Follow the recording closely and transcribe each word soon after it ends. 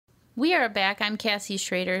We are back. I'm Cassie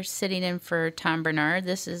Schrader, sitting in for Tom Bernard.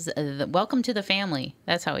 This is welcome to the family.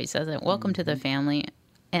 That's how he says it. Welcome to the family.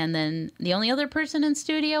 And then the only other person in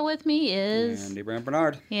studio with me is Andy Brand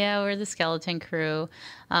Bernard. Yeah, we're the skeleton crew.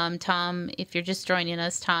 Tom, if you're just joining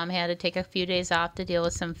us, Tom had to take a few days off to deal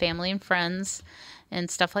with some family and friends and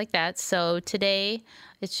stuff like that. So today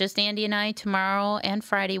it's just Andy and I. Tomorrow and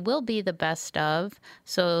Friday will be the best of.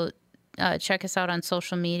 So check us out on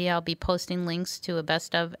social media. I'll be posting links to a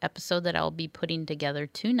best of episode that I'll be putting together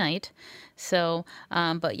tonight. So,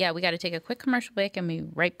 but yeah, we got to take a quick commercial break and be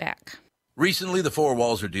right back. Recently, the 4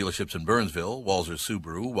 Walser dealerships in Burnsville, Walser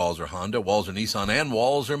Subaru, Walser Honda, Walser Nissan, and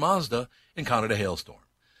Walser Mazda, encountered a hailstorm.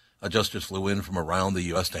 Adjusters flew in from around the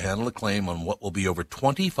U.S. to handle a claim on what will be over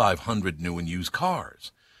 2,500 new and used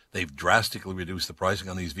cars. They've drastically reduced the pricing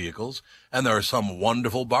on these vehicles, and there are some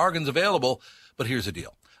wonderful bargains available. But here's the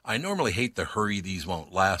deal. I normally hate the hurry these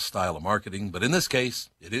won't last style of marketing, but in this case,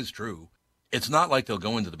 it is true. It's not like they'll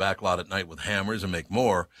go into the back lot at night with hammers and make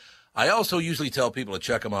more. I also usually tell people to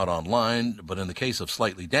check them out online, but in the case of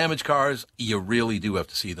slightly damaged cars, you really do have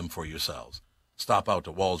to see them for yourselves. Stop out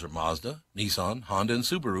to Walser Mazda, Nissan, Honda, and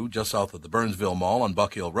Subaru just south of the Burnsville Mall on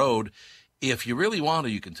Buck Hill Road. If you really want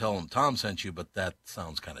to, you can tell them Tom sent you, but that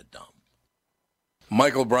sounds kind of dumb.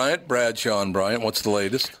 Michael Bryant, Bradshaw and Bryant, what's the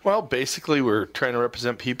latest? Well, basically, we're trying to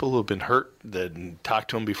represent people who have been hurt, then talk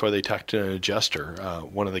to them before they talk to an adjuster.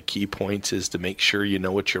 One of the key points is to make sure you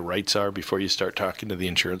know what your rights are before you start talking to the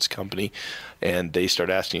insurance company, and they start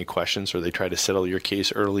asking you questions or they try to settle your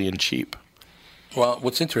case early and cheap. Well,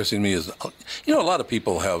 what's interesting to me is, a lot of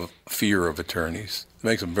people have fear of attorneys. It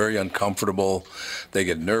makes them very uncomfortable. They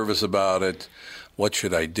get nervous about it. What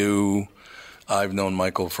should I do? I've known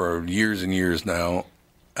Michael for years and years now,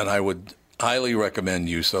 and I would highly recommend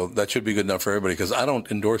you. So that should be good enough for everybody, because I don't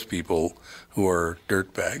endorse people who are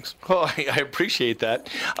dirtbags. Well, I appreciate that.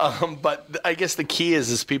 But I guess the key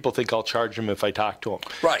is people think I'll charge them if I talk to them.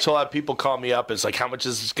 Right. So a lot of people call me up. It's like, how much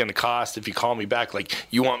is this going to cost if you call me back? Like,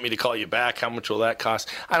 you want me to call you back? How much will that cost?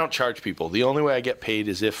 I don't charge people. The only way I get paid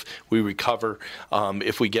is if we recover,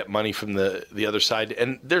 if we get money from the other side.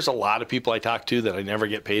 And there's a lot of people I talk to that I never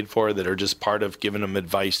get paid for that are just part of giving them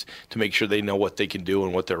advice to make sure they know what they can do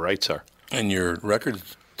and what their rights are. And your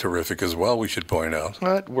record's terrific as well, we should point out.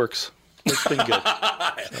 Well, it works. It's been good.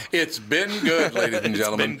 It's been good, ladies and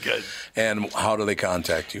gentlemen. It's been good. And how do they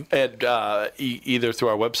contact you? And either through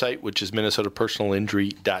our website, which is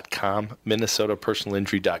minnesotapersonalinjury.com,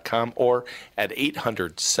 minnesotapersonalinjury.com, or at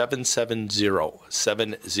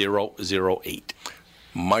 800-770-7008.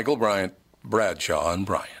 Michael Bryant, Bradshaw and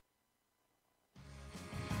Bryant.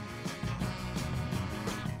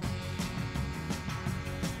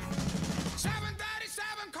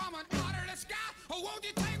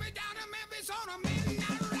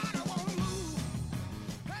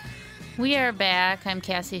 We are back. I'm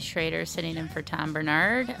Cassie Schrader, sitting in for Tom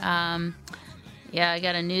Bernard. I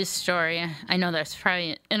got a news story. I know that's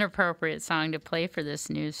probably an inappropriate song to play for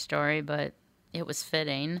this news story, but it was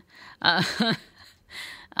fitting. This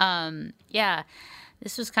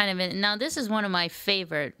was kind of now this is one of my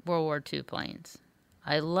favorite World War II planes.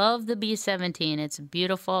 I love the B-17. It's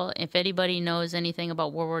beautiful. If anybody knows anything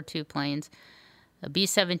about World War II planes, a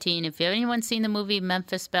B-17, if anyone's seen the movie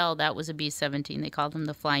Memphis Belle, that was a B-17. They called them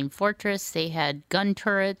the Flying Fortress. They had gun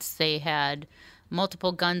turrets. They had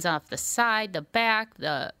multiple guns off the side, the back,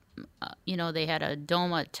 they had a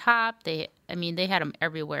dome at top. They had them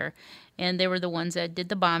everywhere. And they were the ones that did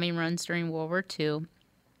the bombing runs during World War II.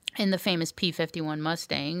 And the famous P-51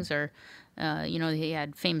 Mustangs, or, they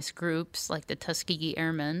had famous groups like the Tuskegee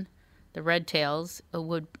Airmen, the Red Tails.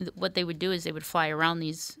 What they would do is they would fly around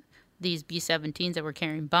these B-17s that were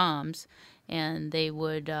carrying bombs, and they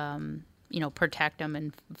would, protect them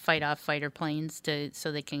and fight off fighter planes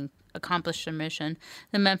so they can accomplish their mission.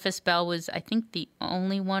 The Memphis Belle was, I think, the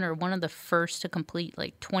only one or one of the first to complete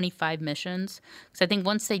like 25 missions. Because I think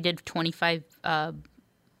once they did 25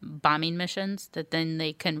 bombing missions, that then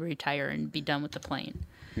they can retire and be done with the plane.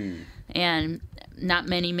 And not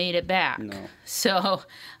many made it back. No. So,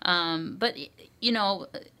 but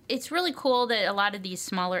it's really cool that a lot of these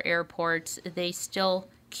smaller airports, they still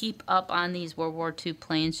keep up on these World War II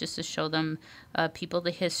planes just to show them people the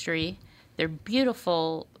history. They're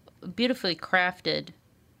beautifully crafted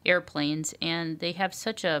airplanes, and they have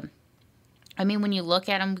such a, when you look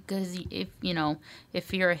at them, because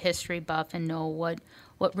if you're a history buff and know what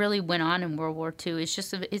really went on in World War II,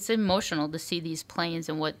 it's emotional to see these planes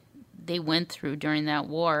and what they went through during that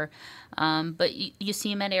war. But you see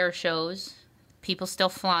them at air shows. People still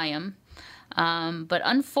fly them. But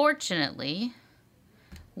unfortunately,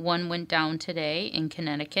 one went down today in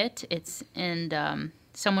Connecticut. It's in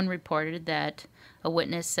someone reported that a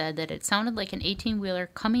witness said that it sounded like an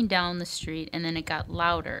 18-wheeler coming down the street, and then it got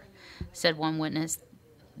louder, said one witness.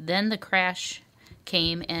 Then the crash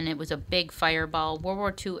came, and it was a big fireball. World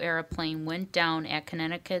War II era plane went down at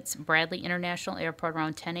Connecticut's Bradley International Airport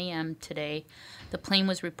around 10 a.m. today. The plane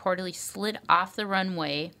was reportedly slid off the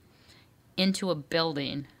runway into a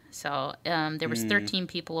building. So there was 13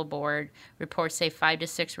 people aboard. Reports say 5 to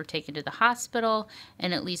 6 were taken to the hospital,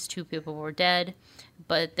 and at least 2 people were dead.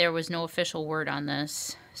 But there was no official word on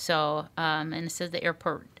this. So, and it says the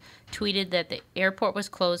airport tweeted that the airport was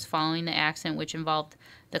closed following the accident, which involved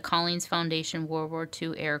the Collins Foundation World War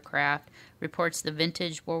II aircraft. Reports the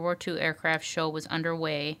vintage World War II aircraft show was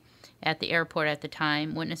underway at the airport at the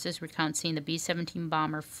time. Witnesses recount seeing the B-17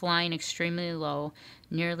 bomber flying extremely low,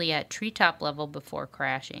 nearly at treetop level before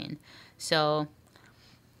crashing. So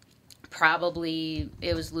probably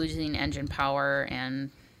it was losing engine power, and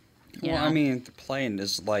you know. I mean, the plane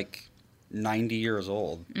is like 90 years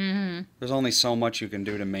old. Mm-hmm. There's only so much you can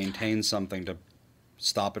do to maintain something to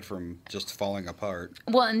stop it from just falling apart.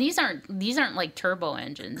 Well, and these aren't like turbo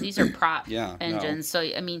engines. These are prop engines. No.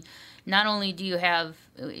 So I mean, not only do you have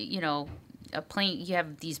a plane, you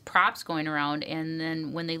have these props going around, and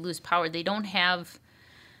then when they lose power, they don't have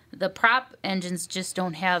the prop engines just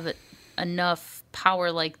don't have enough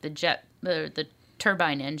power like the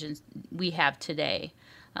turbine engines we have today.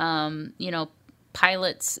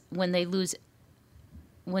 Pilots when they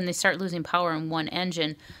start losing power in one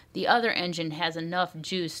engine, the other engine has enough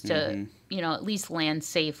juice to, at least land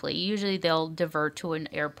safely. Usually they'll divert to an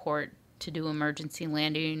airport to do emergency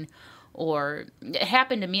landing, or it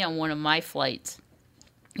happened to me on one of my flights.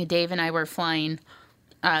 Dave and I were flying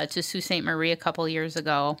to Sault Ste. Marie a couple years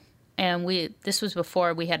ago, and this was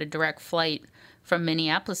before we had a direct flight from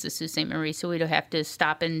Minneapolis to Sault Ste. Marie, so we'd have to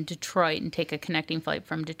stop in Detroit and take a connecting flight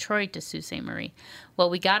from Detroit to Sault Ste. Marie. Well,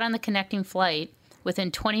 we got on the connecting flight.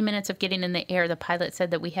 Within 20 minutes of getting in the air, the pilot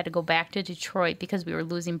said that we had to go back to Detroit because we were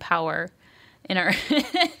losing power in our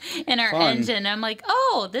engine. I'm like,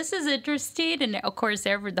 oh, this is interesting. And of course,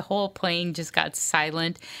 the whole plane just got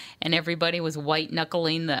silent, and everybody was white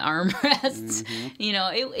knuckling the armrests.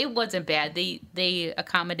 It wasn't bad. They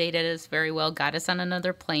accommodated us very well, got us on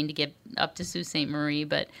another plane to get up to Sault Ste. Marie.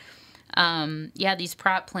 But these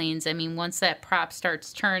prop planes. I mean, once that prop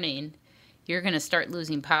starts turning, you're going to start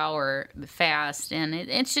losing power fast, and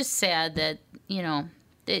it's just sad that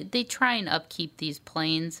they try and upkeep these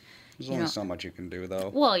planes. There's only so much you can do, though.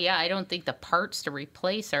 Well, yeah, I don't think the parts to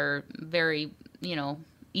replace are very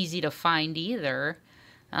easy to find either.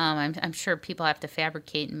 I'm sure people have to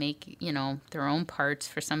fabricate and make their own parts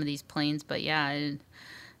for some of these planes, but yeah,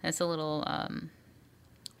 that's a little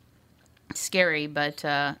scary. But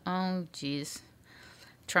oh geez,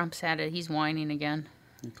 Trump's had it. He's whining again.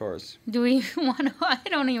 Of course. Do we want to? I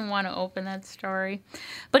don't even want to open that story.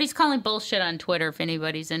 But he's calling bullshit on Twitter if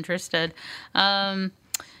anybody's interested.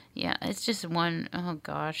 Yeah, it's just one. Oh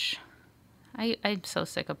gosh, I'm so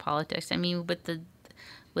sick of politics. I mean, with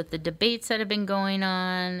the debates that have been going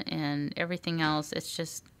on and everything else, it's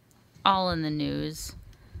just all in the news.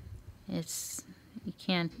 You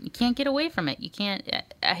can't get away from it. You can't.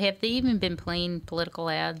 Have they even been playing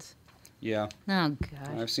political ads? Yeah. Oh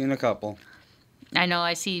gosh. I've seen a couple. I know.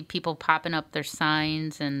 I see people popping up their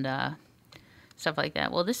signs and stuff like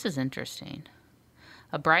that. Well, this is interesting.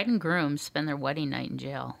 A bride and groom spend their wedding night in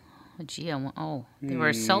jail. Oh, gee, they were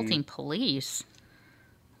assaulting police.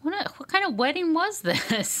 What kind of wedding was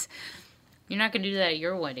this? You're not going to do that at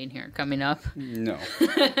your wedding here coming up. No.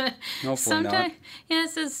 Hopefully not. Yeah, it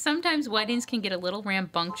says sometimes weddings can get a little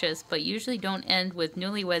rambunctious, but usually don't end with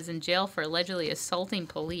newlyweds in jail for allegedly assaulting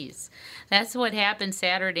police. That's what happened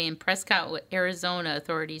Saturday in Prescott, Arizona,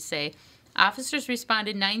 authorities say. Officers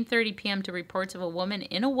responded 9:30 p.m. to reports of a woman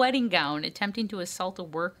in a wedding gown attempting to assault a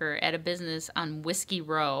worker at a business on Whiskey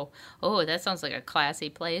Row. Oh, that sounds like a classy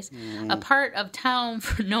place. A part of town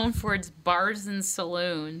known for its bars and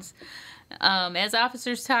saloons. As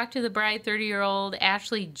officers talked to the bride, 30-year-old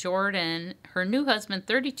Ashley Jordan, her new husband,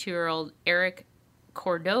 32-year-old Eric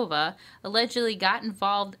Cordova, allegedly got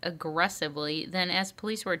involved aggressively. Then, as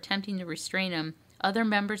police were attempting to restrain him, other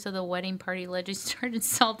members of the wedding party allegedly started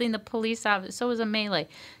insulting the police officer. So it was a melee.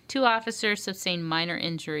 2 officers sustained minor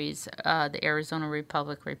injuries, the Arizona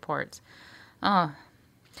Republic reports. Oh,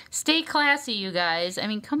 stay classy, you guys. I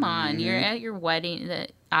mean, come on. You're at your wedding.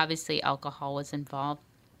 Obviously, alcohol was involved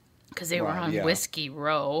because they were on Whiskey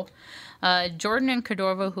Row. Jordan and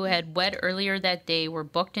Cordova, who had wed earlier that day, were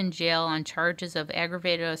booked in jail on charges of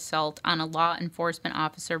aggravated assault on a law enforcement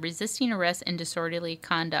officer, resisting arrest, and disorderly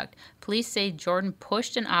conduct. Police say Jordan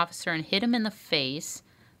pushed an officer and hit him in the face.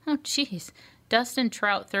 Oh, jeez. Dustin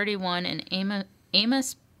Trout, 31, and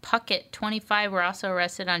Amos Puckett, 25, were also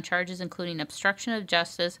arrested on charges including obstruction of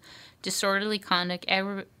justice, disorderly conduct,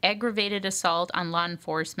 aggravated assault on law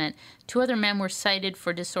enforcement. 2 other men were cited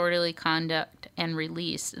for disorderly conduct and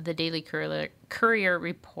released, the Daily Courier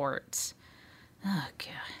reports. Oh,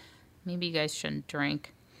 God. Maybe you guys shouldn't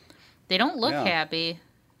drink. They don't look happy.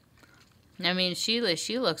 I mean, she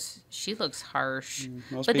looks harsh.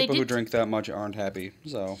 Most but people who drink that much aren't happy.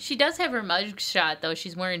 So she does have her mug shot, though.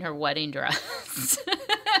 She's wearing her wedding dress.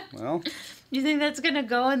 Well, you think that's gonna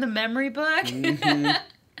go in the memory book? Mm-hmm.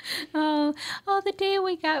 oh, the day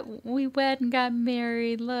we wed and got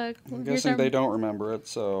married. Look, I'm guessing they don't remember it.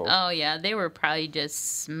 So. Oh yeah, they were probably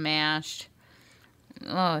just smashed.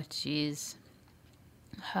 Oh jeez.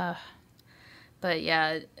 But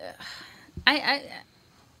yeah,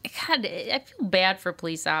 God, I feel bad for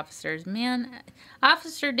police officers, man.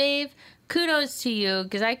 Officer Dave, kudos to you,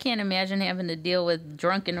 because I can't imagine having to deal with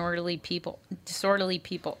drunken, disorderly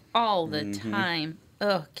people all the time.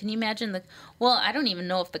 Ugh, can you imagine well, I don't even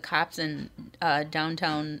know if the cops in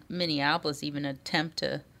downtown Minneapolis even attempt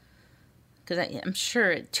to, because I'm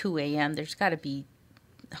sure at 2 a.m. there's got to be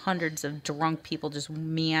hundreds of drunk people just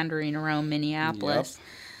meandering around Minneapolis. Yep.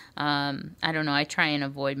 I don't know. I try and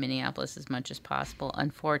avoid Minneapolis as much as possible,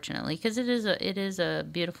 unfortunately, because it is a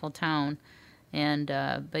beautiful town, and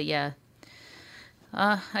but yeah,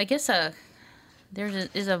 I guess there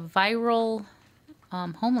is a viral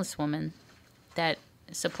homeless woman that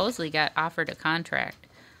supposedly got offered a contract.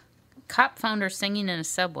 Cop found her singing in a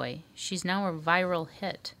subway. She's now a viral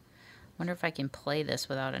hit. Wonder if I can play this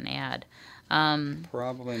without an ad.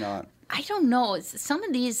 Probably not. I don't know. Some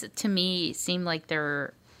of these to me seem like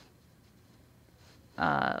they're.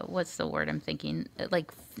 What's the word I'm thinking?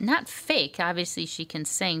 Like, not fake. Obviously, she can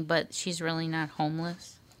sing, but she's really not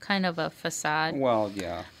homeless. Kind of a facade. Well,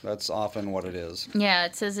 yeah, that's often what it is. Yeah,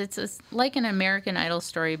 it says it's like an American Idol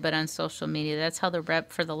story, but on social media. That's how the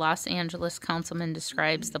rep for the Los Angeles councilman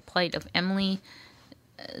describes the plight of Emily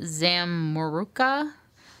Zamorka,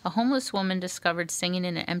 a homeless woman discovered singing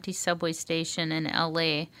in an empty subway station in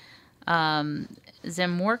L.A.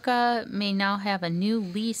 Zamorka may now have a new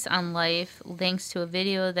lease on life thanks to a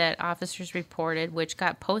video that officers reported, which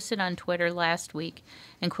got posted on Twitter last week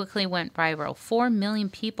and quickly went viral. 4 million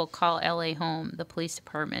people call LA home, the police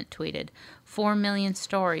department tweeted. 4 million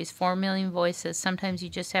stories, 4 million voices. Sometimes you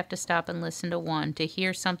just have to stop and listen to one to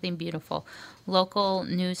hear something beautiful. Local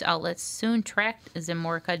news outlets soon tracked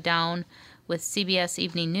Zamorka down, with CBS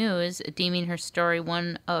Evening News deeming her story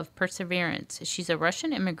one of perseverance. She's a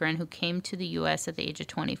Russian immigrant who came to the U.S. at the age of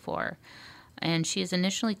 24, and she has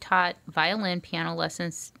initially taught violin piano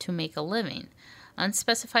lessons to make a living.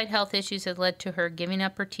 Unspecified health issues had led to her giving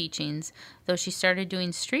up her teachings, though she started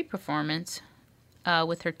doing street performance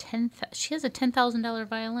with her she has a $10,000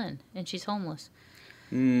 violin, and she's homeless.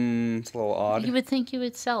 It's a little odd. You would think you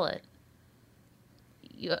would sell it.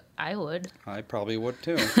 I would. I probably would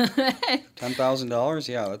too. $10,000?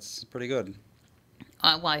 Yeah, that's pretty good.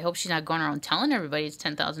 Well, I hope she's not going around telling everybody it's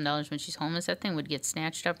 $10,000 when she's homeless. That thing would get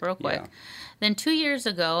snatched up real quick. Yeah. Then 2 years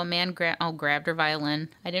ago, a man grabbed her violin.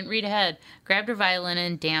 I didn't read ahead. Grabbed her violin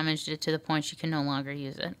and damaged it to the point she could no longer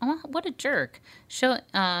use it. Oh, what a jerk. Show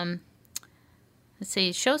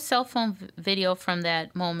cell phone video from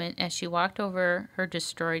that moment as she walked over her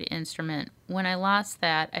destroyed instrument. When I lost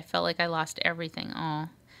that, I felt like I lost everything. Oh,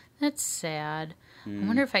 that's sad. I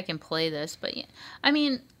wonder if I can play this. But, yeah, I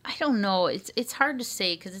mean, I don't know. It's hard to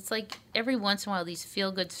say because it's like every once in a while these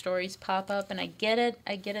feel-good stories pop up. And I get it.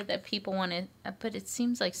 I get it that people want to. But it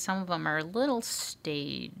seems like some of them are a little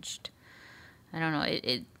staged. I don't know.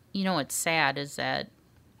 You know what's sad is that,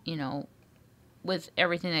 you know, with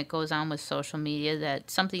everything that goes on with social media, that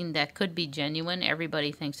something that could be genuine,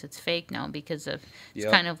 everybody thinks it's fake now because of it's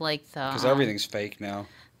kind of like the because everything's fake now.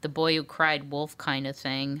 The boy who cried wolf kind of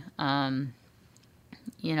thing.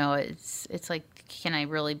 You know, it's like, can I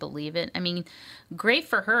really believe it? I mean, great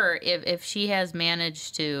for her if she has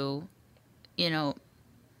managed to, you know,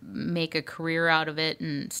 make a career out of it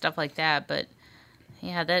and stuff like that. But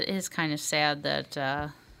yeah, that is kind of sad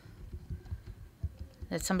that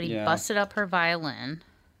somebody busted up her violin.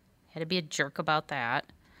 Had to be a jerk about that.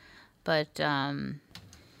 But, yeah,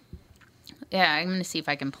 I'm going to see if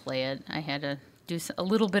I can play it. I had to do a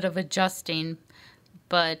little bit of adjusting.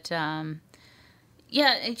 But,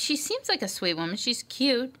 yeah, she seems like a sweet woman. She's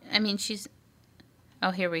cute. I mean, she's...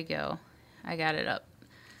 Oh, here we go. I got it up.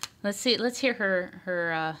 Let's see. Let's hear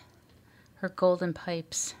her golden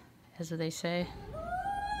pipes, as they say.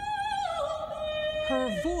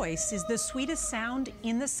 Her voice is the sweetest sound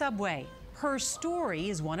in the subway. Her story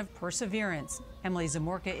is one of perseverance. Emily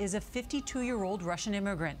Zamorka is a 52-year-old Russian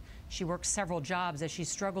immigrant. She worked several jobs as she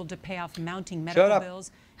struggled to pay off mounting medical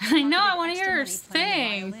bills. I know, I want to hear her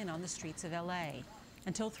sing. On the streets of LA.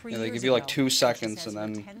 Until 3 Yeah, years they give you like ago, 2 seconds and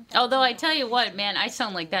then... Although I tell you what, man, I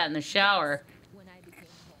sound like that in the shower.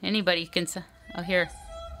 Anybody can... Oh, here.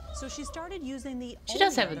 So she started using the... She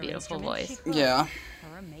does have a beautiful voice. Yeah.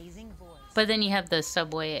 Her amazing voice. But then you have the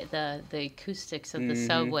subway, the acoustics of the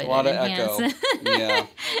subway. A lot of enhance. echo. Yeah.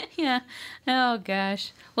 Yeah. Oh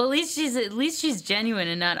gosh. Well, at least she's genuine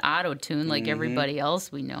and not auto-tuned like everybody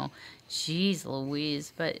else we know. Jeez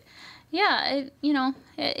Louise. But yeah,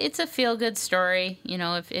 it's a feel-good story. You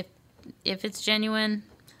know, if it's genuine,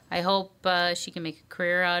 I hope she can make a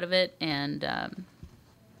career out of it and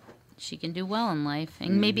she can do well in life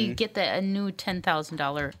and maybe get a new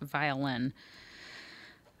 $10,000 violin.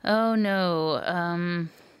 Oh no,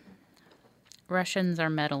 Russians are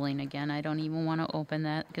meddling again. I don't even want to open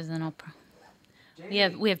that because then I'll.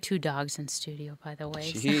 We have 2 dogs in studio, by the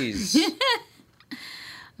way. Jeez.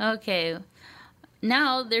 Okay,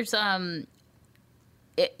 now there's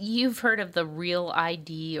you've heard of the Real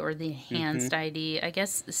ID or the Enhanced ID. I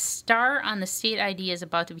guess the star on the state ID is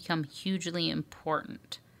about to become hugely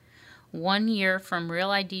important. 1 year from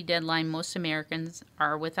Real ID deadline, most Americans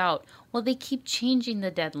are without. Well, they keep changing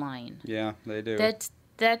the deadline. Yeah, they do.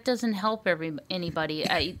 That doesn't help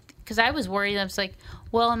anybody. Because I was worried. I was like,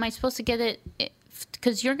 well, am I supposed to get it?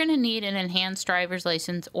 Because you're going to need an enhanced driver's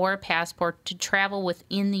license or a passport to travel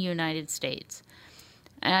within the United States.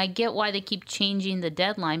 And I get why they keep changing the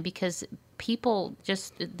deadline because people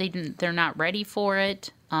just they're not ready for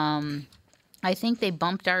it. I think they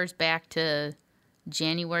bumped ours back to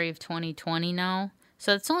January of 2020 now.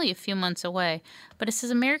 So it's only a few months away. But it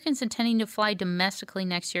says Americans intending to fly domestically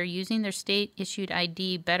next year using their state-issued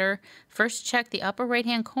ID better first check the upper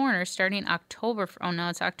right-hand corner starting October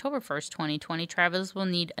 1st, 2020. Travelers will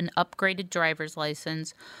need an upgraded driver's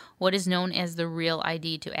license, what is known as the Real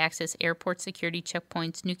ID, to access airport security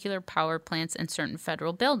checkpoints, nuclear power plants, and certain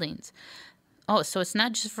federal buildings. Oh, so it's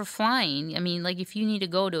not just for flying. I mean, like if you need to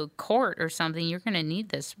go to court or something, you're going to need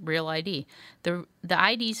this Real ID. The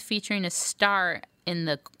IDs featuring a star in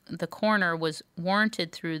the corner was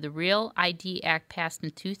warranted through the Real ID Act passed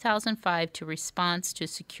in 2005 to response to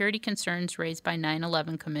security concerns raised by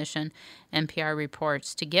 9/11 Commission, NPR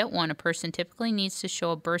reports. To get one, a person typically needs to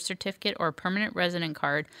show a birth certificate or a permanent resident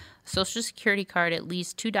card, a social security card, at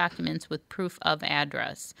least 2 documents with proof of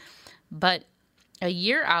address. But a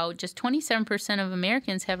year out, just 27% of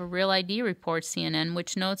Americans have a Real ID, reports CNN,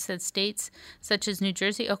 which notes that states such as New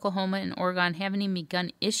Jersey, Oklahoma, and Oregon haven't even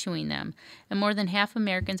begun issuing them, and more than half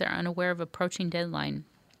Americans are unaware of approaching deadline.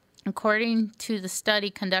 According to the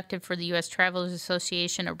study conducted for the U.S. Travelers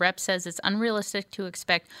Association, a rep says it's unrealistic to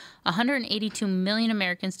expect 182 million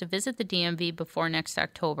Americans to visit the DMV before next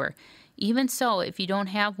October. Even so, if you don't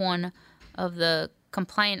have one of the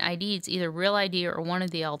compliant IDs, either Real ID or one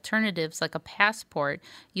of the alternatives like a passport,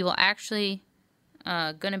 you will actually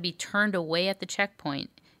going to be turned away at the checkpoint.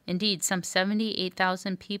 Indeed, some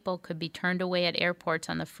 78,000 people could be turned away at airports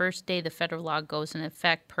on the first day the federal law goes in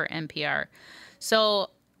effect, per NPR.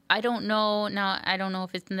 So I don't know now. I don't know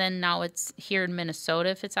if it's now it's here in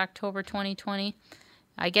Minnesota if it's October 2020.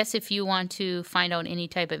 I guess if you want to find out any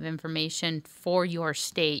type of information for your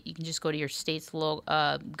state, you can just go to your state's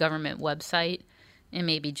government website and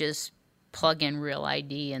maybe just plug in Real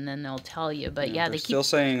ID, and then they'll tell you. But yeah, they're still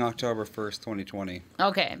saying October 1st, 2020.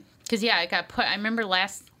 Okay, because I got put. I remember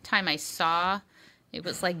last time I saw it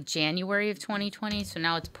was like January of 2020, so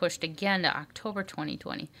now it's pushed again to October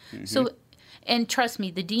 2020. So, and trust me,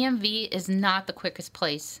 the DMV is not the quickest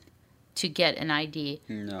place to get an ID.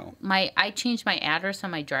 No. I changed my address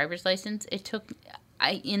on my driver's license. It took,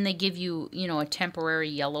 and they give you a temporary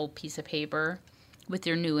yellow piece of paper with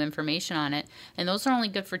your new information on it, and those are only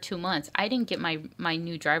good for 2 months. I didn't get my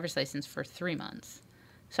new driver's license for 3 months,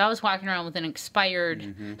 so I was walking around with an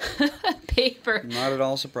expired paper. Not at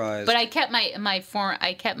all surprised. But I kept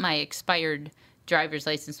my expired driver's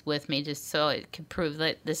license with me just so it could prove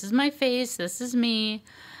that this is my face, this is me.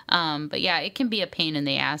 But yeah, it can be a pain in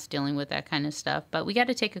the ass dealing with that kind of stuff. But we got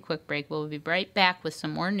to take a quick break. We'll be right back with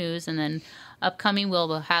some more news, and then upcoming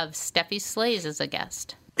we'll have Stephy Slays as a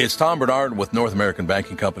guest. It's Tom Bernard with North American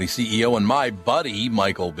Banking Company CEO and my buddy,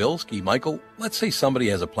 Michael Bilski. Michael, let's say somebody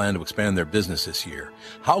has a plan to expand their business this year.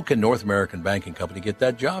 How can North American Banking Company get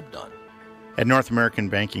that job done? At North American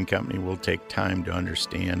Banking Company, we'll take time to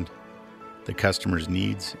understand the customer's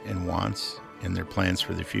needs and wants and their plans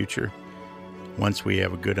for the future. Once we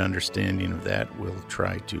have a good understanding of that, we'll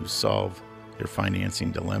try to solve their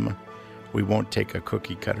financing dilemma. We won't take a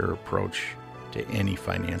cookie-cutter approach to any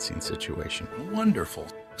financing situation. Wonderful.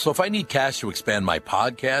 So if I need cash to expand my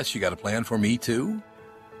podcast, you got a plan for me too?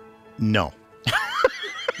 No.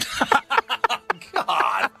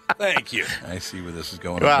 God, thank you. I see where this is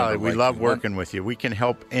going. Well, we love working with you. We can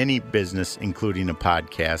help any business, including a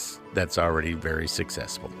podcast that's already very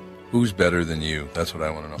successful. Who's better than you? That's what I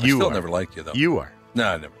want to know. You I still are. never liked you, though. You are. No,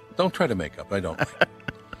 I never. Don't try to make up. I don't like you.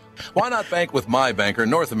 Why not bank with my banker,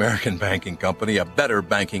 North American Banking Company, a better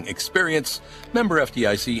banking experience, member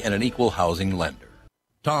FDIC, and an equal housing lender.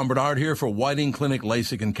 Tom Bernard here for Whiting Clinic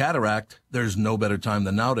LASIK and Cataract. There's no better time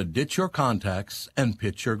than now to ditch your contacts and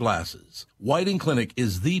pitch your glasses. Whiting Clinic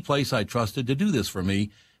is the place I trusted to do this for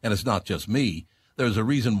me, and it's not just me. There's a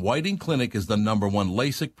reason Whiting Clinic is the #1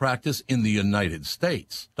 LASIK practice in the United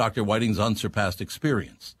States. Dr. Whiting's unsurpassed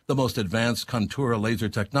experience, the most advanced Contura laser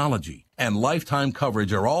technology, and lifetime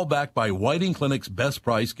coverage are all backed by Whiting Clinic's best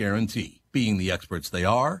price guarantee. Being the experts they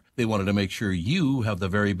are, they wanted to make sure you have the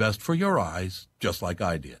very best for your eyes, just like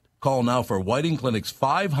I did. Call now for Whiting Clinic's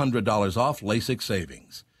 $500 off LASIK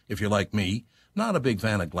savings. If you're like me, not a big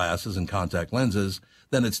fan of glasses and contact lenses,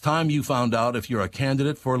 then it's time you found out if you're a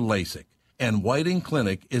candidate for LASIK. And Whiting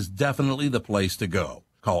Clinic is definitely the place to go.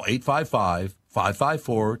 Call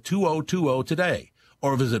 855-554-2020 today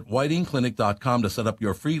or visit whitingclinic.com to set up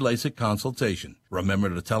your free LASIK consultation. Remember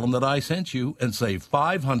to tell them that I sent you and save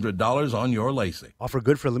 $500 on your LASIK. Offer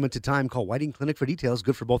good for a limited time. Call Whiting Clinic for details.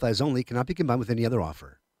 Good for both eyes only. Cannot be combined with any other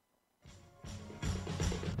offer.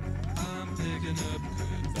 I'm picking up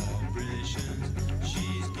good vibrations.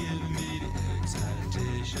 She's giving me the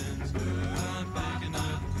excitations. I'm picking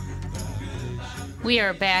up good vibrations. We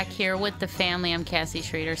are back here with the family. I'm Cassie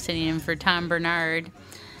Schrader, sitting in for Tom Bernard.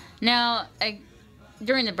 Now,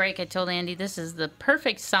 during the break, I told Andy this is the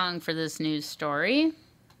perfect song for this news story.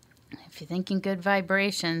 If you're thinking good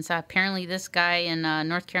vibrations, apparently this guy in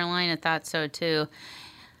North Carolina thought so too.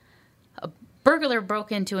 A burglar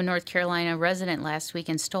broke into a North Carolina resident last week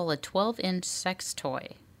and stole a 12-inch sex toy.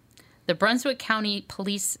 The Brunswick County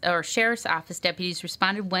Police or Sheriff's Office deputies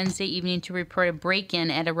responded Wednesday evening to report a break-in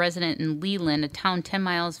at a resident in Leland, a town 10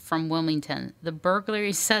 miles from Wilmington. The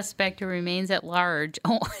burglary suspect, who remains at large,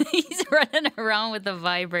 he's running around with a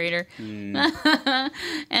vibrator,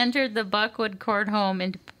 entered the Buckwood Court home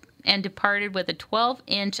and departed with a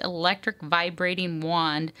 12-inch electric vibrating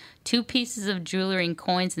wand, 2 pieces of jewelry and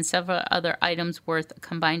coins, and several other items worth a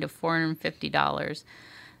combined of $450.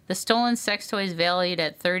 The stolen sex toy is valued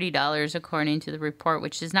at $30, according to the report,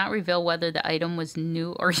 which does not reveal whether the item was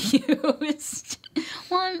new or used,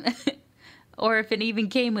 or if it even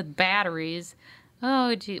came with batteries.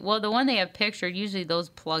 Oh, gee. Well, the one they have pictured, usually those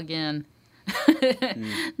plug in.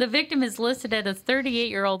 The victim is listed as a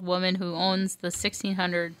 38-year-old woman who owns the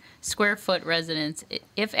 1,600 square foot residence.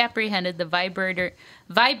 If apprehended, the vibrator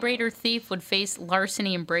thief would face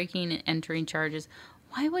larceny and breaking and entering charges.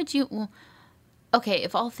 Why would you? Well, okay,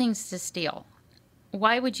 if all things to steal,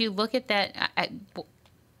 why would you look at that? I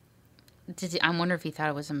wonder if he thought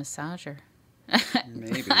it was a massager.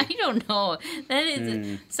 Maybe. I don't know. That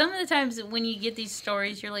is some of the times when you get these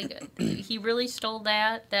stories, you're like, he really stole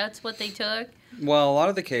that? That's what they took? Well, a lot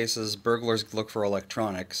of the cases, burglars look for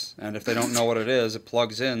electronics, and if they don't know what it is, it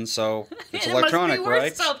plugs in, so it's electronic, must be worth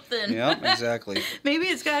right? Something. Yep, exactly. Maybe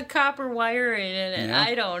it's got copper wiring in it. Yeah.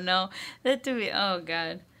 I don't know. That to me, oh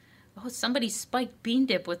God. Oh, somebody spiked bean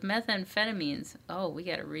dip with methamphetamines. Oh, we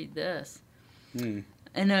got to read this. In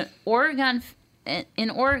Oregon,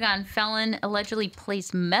 felon allegedly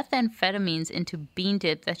placed methamphetamines into bean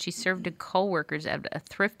dip that she served to coworkers at a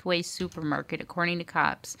Thriftway supermarket, according to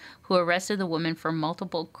cops, who arrested the woman for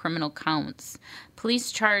multiple criminal counts.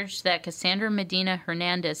 Police charged that Cassandra Medina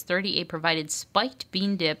Hernandez, 38, provided spiked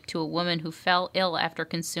bean dip to a woman who fell ill after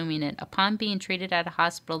consuming it. Upon being treated at a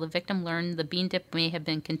hospital, the victim learned the bean dip may have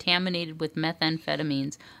been contaminated with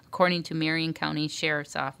methamphetamines, according to Marion County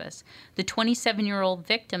Sheriff's Office. The 27-year-old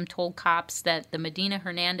victim told cops that the Medina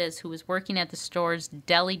Hernandez, who was working at the store's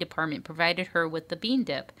deli department, provided her with the bean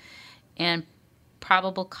dip. And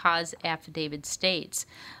probable cause affidavit states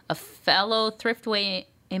a fellow Thriftway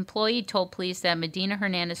employee told police that Medina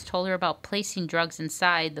Hernandez told her about placing drugs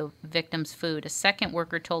inside the victim's food. A second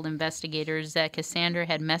worker told investigators that Cassandra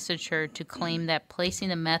had messaged her to claim that placing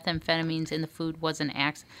the methamphetamines in the food was an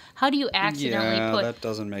accident. How do you accidentally put... that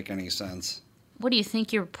doesn't make any sense. What do you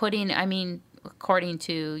think you're putting... I mean, according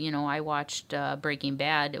to, I watched Breaking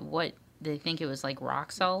Bad, what, they think it was like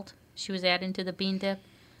rock salt she was adding to the bean dip?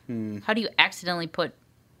 How do you accidentally put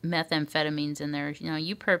methamphetamines in there?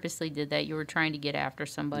 You purposely did that. You were trying to get after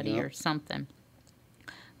somebody or something.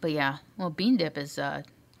 But yeah, well, bean dip is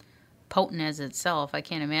potent as itself. I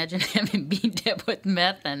can't imagine having bean dip with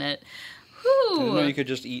meth in it. I didn't know Whew. you could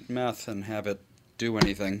just eat meth and have it do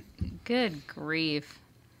anything. Good grief.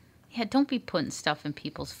 Yeah, don't be putting stuff in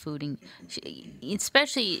people's food. And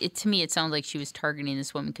especially, to me, it sounds like she was targeting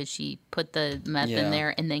this woman because she put the meth Yeah. in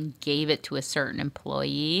there and then gave it to a certain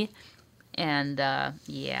employee. And,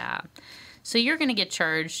 yeah. So you're going to get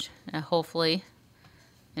charged, hopefully,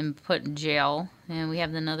 and put in jail. And we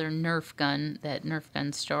have another Nerf gun, that Nerf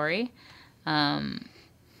gun story.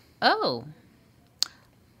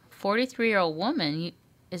 43-year-old woman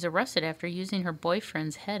is arrested after using her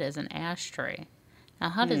boyfriend's head as an ashtray. Now,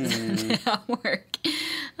 how does that work?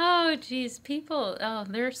 Oh, geez. People,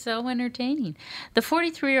 they're so entertaining. The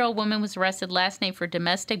 43-year-old woman was arrested last night for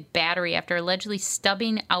domestic battery after allegedly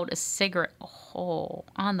stubbing out a cigarette hole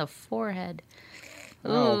on the forehead.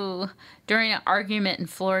 Ooh. During an argument in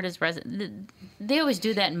Florida's residence. They always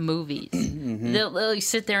do that in movies. They'll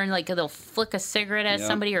sit there and, they'll flick a cigarette at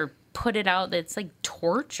somebody or put it out. It's like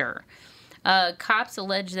torture. Cops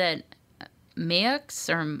allege that Maux,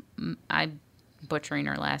 or I'm butchering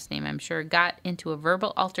her last name, I'm sure, got into a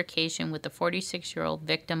verbal altercation with the 46-year-old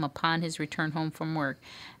victim upon his return home from work.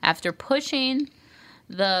 After pushing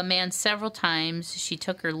the man several times, she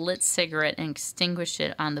took her lit cigarette and extinguished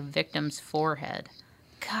it on the victim's forehead.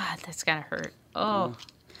 God, that's gotta hurt. Oh.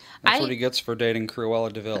 That's what he gets for dating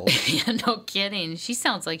Cruella DeVille. Yeah, no kidding. She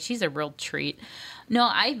sounds like she's a real treat. No,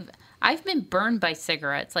 I've been burned by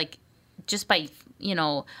cigarettes, just by,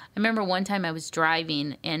 I remember one time I was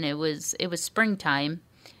driving and it was springtime,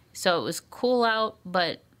 so it was cool out,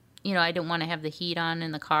 but I didn't want to have the heat on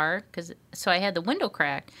in the car, so I had the window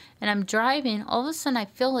cracked, and I'm driving. All of a sudden I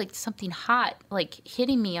feel like something hot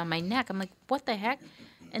hitting me on my neck. I'm like, what the heck?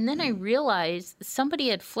 And then I realized somebody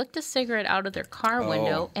had flicked a cigarette out of their car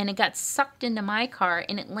window, and it got sucked into my car,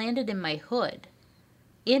 and it landed in my hood,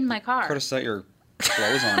 in my car. Could have set your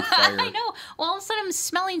clothes on fire. I know. Well, all of a sudden I'm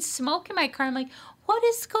smelling smoke in my car. I'm like, what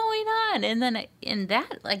is going on? And then I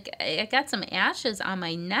got some ashes on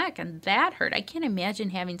my neck, and that hurt. I can't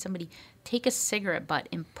imagine having somebody take a cigarette butt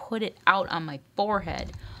and put it out on my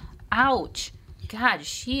forehead. Ouch. God,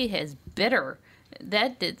 she is bitter.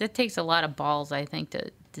 That takes a lot of balls, I think, to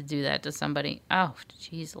do that to somebody. Oh,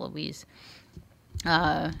 jeez Louise.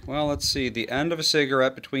 Well, let's see. The end of a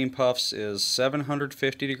cigarette between puffs is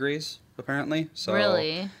 750 degrees, apparently. So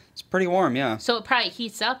Really? It's pretty warm, yeah. So it probably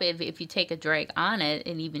heats up if you take a drag on it,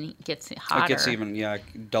 and even gets hotter. It gets even,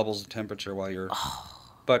 it doubles the temperature while you're...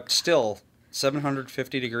 But still,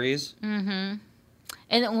 750 degrees? Mm-hmm.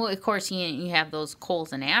 And then, well, of course, you have those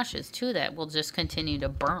coals and ashes, too, that will just continue to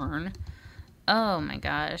burn. Oh, my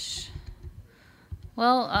gosh.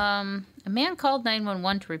 Well, a man called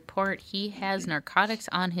 911 to report he has narcotics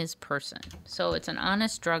on his person. So it's an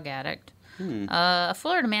honest drug addict. A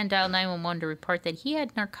Florida man dialed 911 to report that he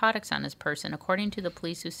had narcotics on his person, according to the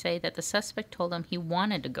police, who say that the suspect told him he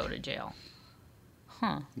wanted to go to jail.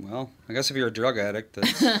 Huh. Well, I guess if you're a drug addict,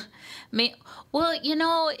 that's...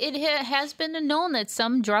 Well, it has been known that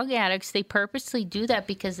some drug addicts, they purposely do that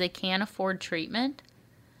because they can't afford treatment.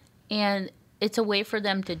 And it's a way for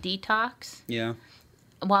them to detox. Yeah.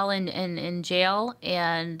 While in jail,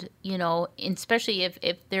 and especially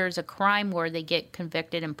if there's a crime where they get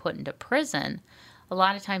convicted and put into prison, a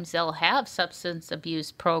lot of times they'll have substance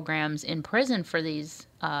abuse programs in prison for these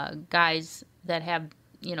guys that have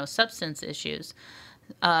substance issues.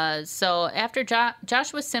 So after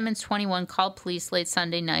Joshua Simmons, 21, called police late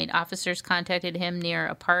Sunday night, officers contacted him near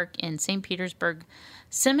a park in St. Petersburg.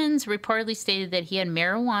 Simmons reportedly stated that he had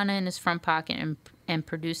marijuana in his front pocket and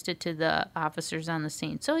produced it to the officers on the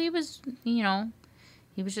scene. So he was, he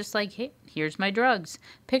was just like, hey, here's my drugs.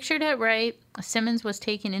 Pictured at right, Simmons was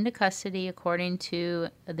taken into custody according to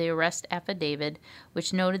the arrest affidavit,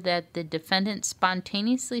 which noted that the defendant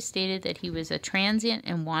spontaneously stated that he was a transient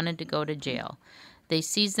and wanted to go to jail. They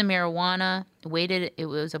seized the marijuana, it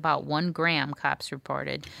was about 1 gram, cops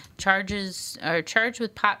reported. Charged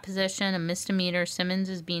with pot possession, a misdemeanor. Simmons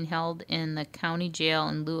is being held in the county jail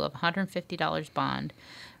in lieu of $150 bond.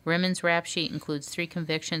 Rimmons' rap sheet includes 3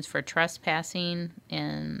 convictions for trespassing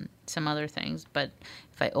and some other things, but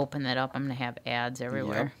if I open that up, I'm going to have ads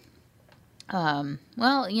everywhere. Yep.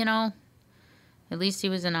 Well, at least he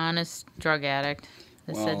was an honest drug addict.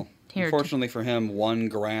 Unfortunately for him, 1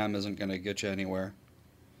 gram isn't going to get you anywhere.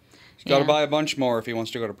 He's got to buy a bunch more if he wants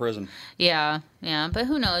to go to prison. Yeah, but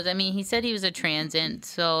who knows? I mean, he said he was a transient,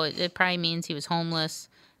 so it probably means he was homeless,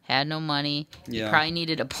 had no money. Yeah. He probably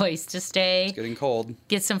needed a place to stay. It's getting cold.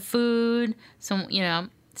 Get some food,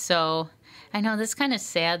 So I know this is kind of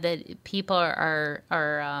sad that people are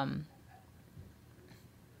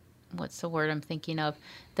what's the word I'm thinking of?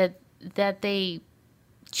 That that they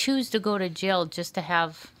choose to go to jail just to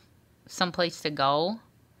have someplace to go.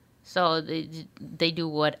 So they do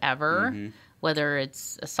whatever, whether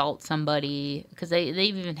it's assault somebody, because they've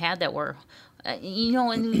even had that where,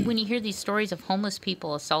 and when you hear these stories of homeless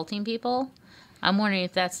people assaulting people, I'm wondering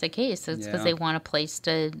if that's the case. It's because they want a place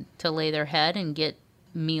to lay their head and get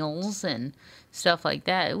meals and stuff like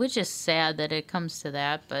that, which is sad that it comes to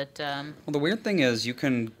that. But well, the weird thing is you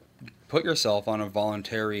can put yourself on a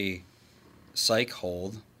voluntary psych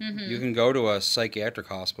hold. You can go to a psychiatric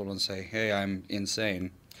hospital and say, hey, I'm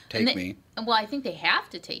insane. Take me. Well, I think they have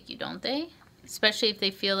to take you, don't they? Especially if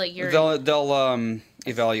they feel like you're... They'll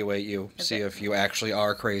evaluate you, see if you actually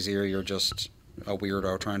are crazy or you're just a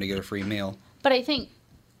weirdo trying to get a free meal. But I think,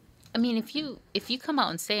 I mean, if you come out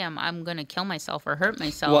and say I'm going to kill myself or hurt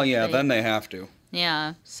myself... Well, yeah, then they have to.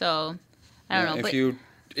 Yeah, so, I don't know. If you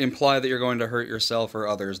imply that you're going to hurt yourself or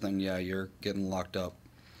others, then yeah, you're getting locked up.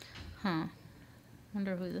 Huh.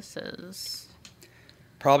 Wonder who this is.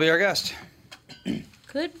 Probably our guest.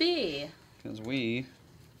 Could be. Because we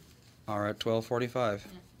are at 12:45.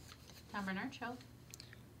 Tom Bernard Show.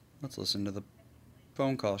 Let's listen to the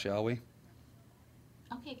phone call, shall we?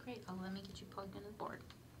 Okay, great. Oh, let me get you plugged into the board.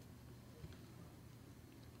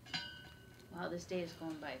 Wow, this day is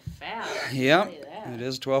going by fast. Yep, it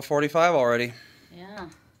is 12:45 already. Yeah.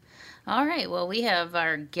 All right, well, we have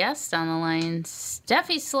our guest on the line,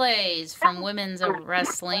 Stephy Slays from Women's of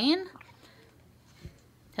Wrestling.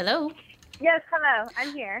 Hello. Yes, hello.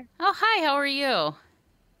 I'm here. Oh, hi. How are you?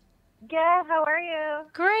 Good. How are you?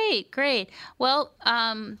 Great, great. Well,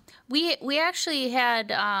 we actually had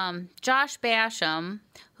Josh Basham,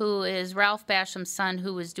 who is Ralph Basham's son,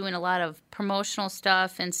 who was doing a lot of promotional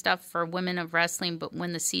stuff and stuff for Women of Wrestling, but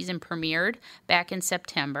when the season premiered back in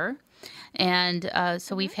September. And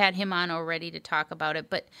so we've had him on already to talk about it.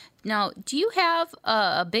 But now, do you have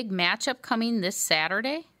a big matchup coming this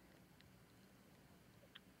Saturday?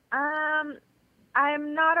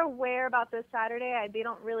 I'm not aware about this Saturday. They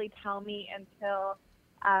don't really tell me until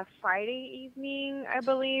Friday evening, I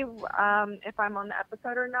believe, if I'm on the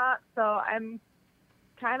episode or not. So I'm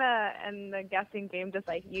kind of in the guessing game just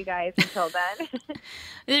like you guys until then.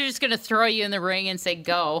 They're just going to throw you in the ring and say,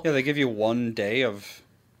 go. Yeah, they give you 1 day of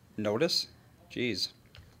notice? Jeez.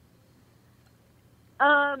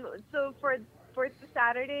 So for the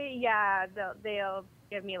Saturday, yeah, they'll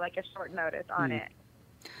give me like a short notice on it.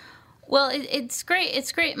 Well, it's great.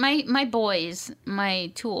 It's great. My boys,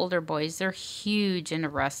 my 2 older boys, they're huge into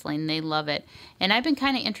wrestling. They love it. And I've been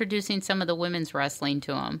kind of introducing some of the women's wrestling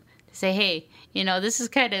to them. To say, hey, this is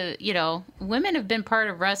kind of, women have been part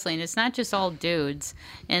of wrestling. It's not just all dudes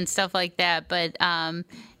and stuff like that. But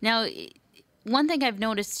now, one thing I've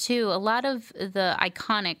noticed, too, a lot of the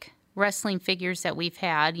iconic wrestling figures that we've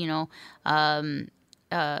had,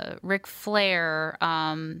 Ric Flair,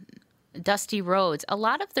 Dusty Rhodes, a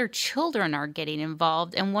lot of their children are getting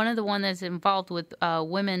involved, and one of the one that's involved with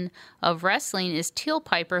Women of Wrestling is Teal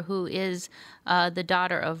Piper, who is the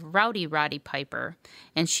daughter of Rowdy Roddy Piper,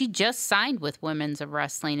 and she just signed with Women's of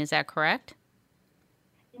Wrestling. Is that correct?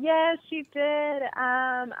 Yes, she did.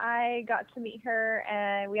 I got to meet her,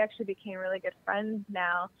 and we actually became really good friends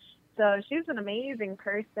now. So she's an amazing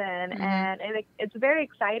person, and it's very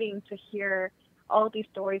exciting to hear all these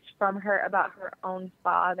stories from her about her own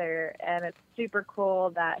father, and it's super cool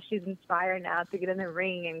that she's inspired now to get in the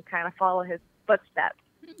ring and kind of follow his footsteps.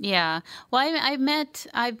 Yeah. Well, I've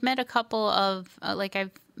met a couple of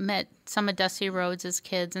I've met some of Dusty Rhodes'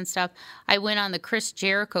 kids and stuff. I went on the Chris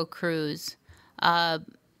Jericho cruise, not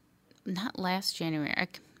last January.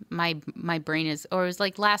 My brain is, or it was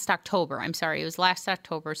like last October. I'm sorry, it was last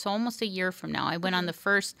October. So almost a year from now, I went on the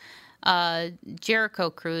first Jericho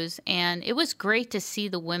cruise, and it was great to see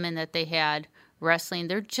the women that they had wrestling.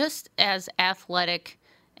 They're just as athletic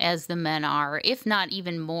as the men are, if not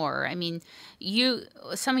even more. I mean,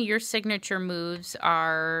 some of your signature moves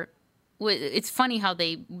are. It's funny how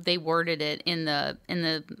they worded it in the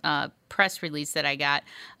press release that I got.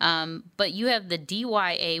 But you have the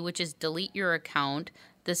DYA, which is delete your account,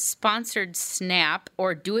 the sponsored snap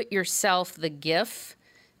or do it yourself, the GIF.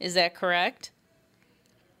 Is that correct?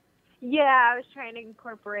 Yeah, I was trying to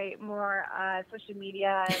incorporate more social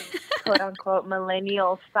media and quote unquote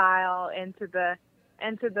millennial style into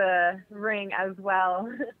the ring as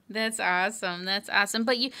well. That's awesome. That's awesome.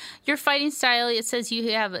 But your fighting style, it says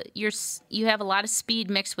you have a lot of speed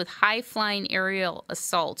mixed with high flying aerial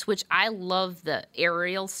assaults, which I love the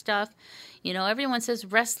aerial stuff. Everyone says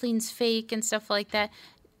wrestling's fake and stuff like that.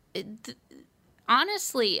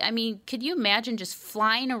 Honestly, I mean, could you imagine just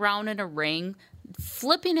flying around in a ring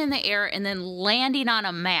flipping in the air and then landing on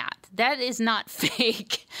a mat. That is not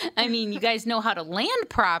fake. I mean, you guys know how to land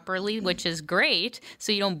properly, which is great,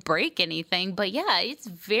 so you don't break anything. But yeah, it's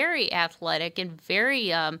very athletic and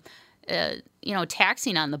very,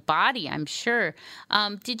 taxing on the body, I'm sure.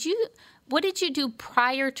 What did you do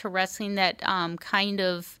prior to wrestling that kind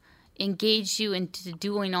of engaged you into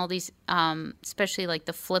doing all these, especially like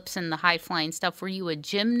the flips and the high flying stuff? Were you a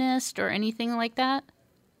gymnast or anything like that?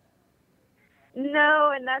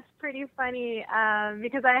 No, and that's pretty funny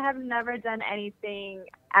because I have never done anything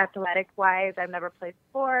athletic-wise. I've never played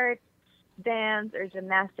sports, dance, or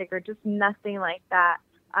gymnastic, or just nothing like that.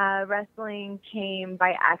 Wrestling came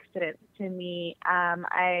by accident to me.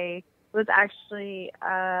 I was actually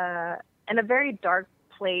in a very dark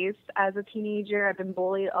place as a teenager. I've been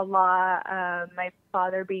bullied a lot. My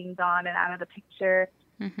father being gone and out of the picture,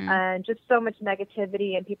 and just so much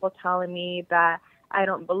negativity and people telling me that I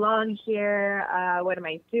don't belong here. What am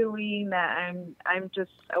I doing? That I'm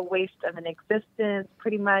just a waste of an existence,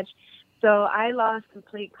 pretty much. So I lost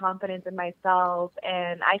complete confidence in myself,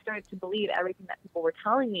 and I started to believe everything that people were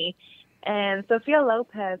telling me. And Sophia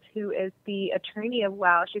Lopez, who is the attorney of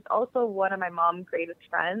WOW, she's also one of my mom's greatest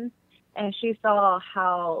friends, and she saw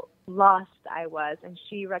how lost I was, and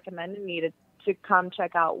she recommended me to come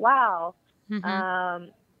check out WOW.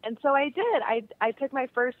 And so I did. I took my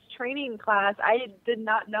first training class. I did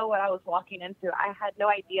not know what I was walking into. I had no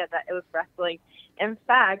idea that it was wrestling. In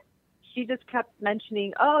fact, she just kept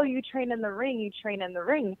mentioning, oh, you train in the ring, you train in the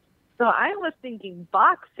ring. So I was thinking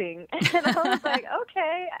boxing. And I was like,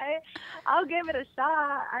 okay, I'll give it a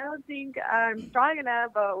shot. I don't think I'm strong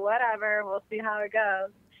enough, but whatever. We'll see how it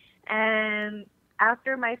goes. And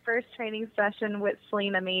after my first training session with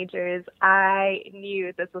Selena Majors, I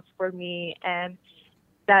knew this was for me. And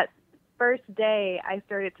that first day, I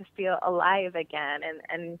started to feel alive again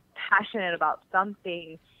and passionate about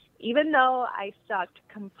something. Even though I sucked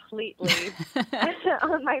completely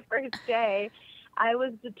on my first day, I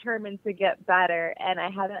was determined to get better, and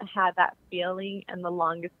I haven't had that feeling in the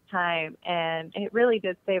longest time, and it really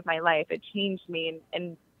did save my life. It changed me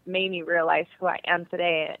and made me realize who I am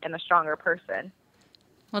today and a stronger person.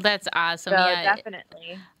 Well, that's awesome. So yeah,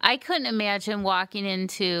 definitely. I couldn't imagine walking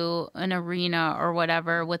into an arena or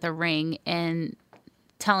whatever with a ring and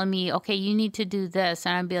telling me, okay, you need to do this.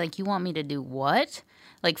 And I'd be like, you want me to do what?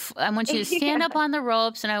 Like, I want you to stand up on the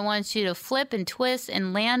ropes, and I want you to flip and twist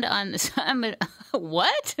and land on this.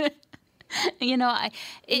 What? I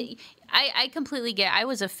completely get it. I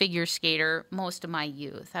was a figure skater most of my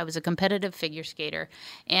youth. I was a competitive figure skater.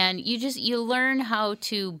 And you learn how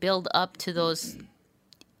to build up to those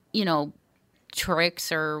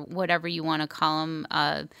tricks or whatever you want to call them.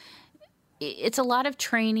 It's a lot of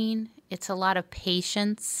training. It's a lot of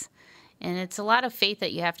patience. And it's a lot of faith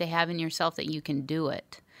that you have to have in yourself that you can do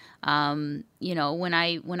it. When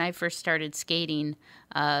I first started skating,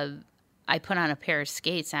 I put on a pair of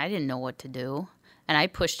skates and I didn't know what to do. And I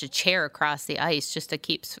pushed a chair across the ice just to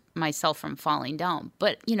keep myself from falling down.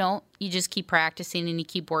 But, you just keep practicing and you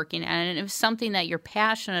keep working. And if it's something that you're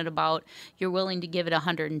passionate about, you're willing to give it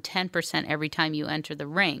 110% every time you enter the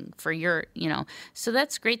ring for your. So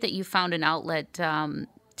that's great that you found an outlet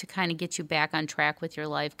to kind of get you back on track with your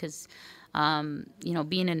life because,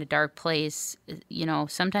 being in a dark place,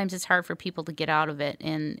 sometimes it's hard for people to get out of it.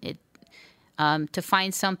 And to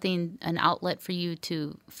find something, an outlet for you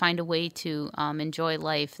to find a way to enjoy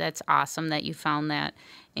life. That's awesome that you found that.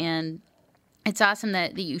 And it's awesome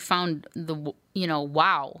that you found the,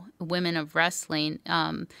 WOW, Women of Wrestling.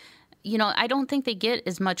 I don't think they get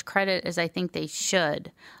as much credit as I think they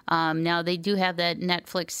should. Now, they do have that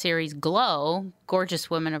Netflix series Glow, Gorgeous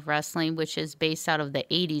Women of Wrestling, which is based out of the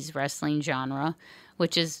 80s wrestling genre,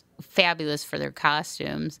 which is fabulous for their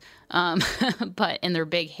costumes, but and their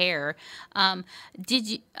big hair.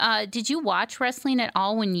 Did you watch wrestling at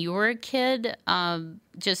all when you were a kid?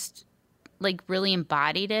 Just like really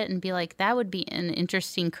embodied it and be like, that would be an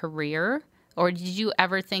interesting career? Or did you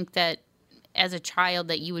ever think that as a child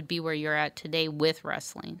that you would be where you're at today with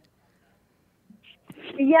wrestling?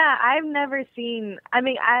 Yeah, I've never seen.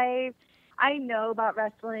 I know about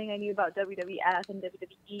wrestling. I knew about WWF and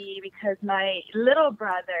WWE because my little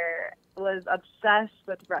brother was obsessed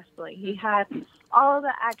with wrestling. He had all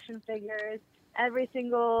the action figures, every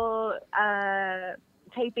single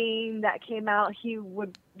taping that came out. He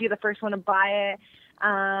would be the first one to buy it.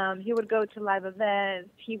 He would go to live events.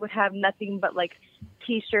 He would have nothing but like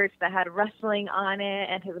T-shirts that had wrestling on it,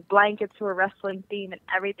 and his blankets were wrestling themed and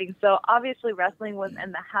everything. So obviously wrestling was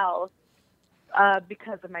in the house.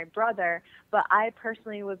 Because of my brother, but I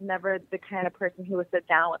personally was never the kind of person who would sit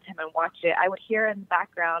down with him and watch it. I would hear in the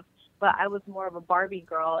background but I was more of a Barbie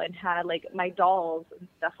girl and had like my dolls and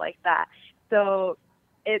stuff like that. So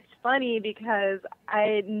it's funny because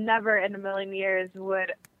I never in a million years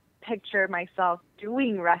would picture myself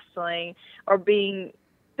doing wrestling or being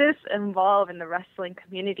this involved in the wrestling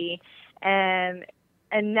community. And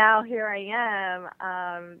now here I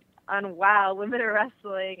am on WOW, Women of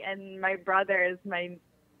Wrestling, and my brother is my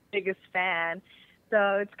biggest fan.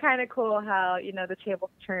 So it's kind of cool how, the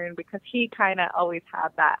tables turn, because he kind of always had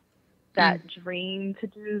that dream to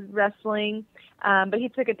do wrestling. But he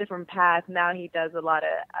took a different path. Now he does a lot of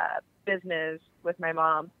business with my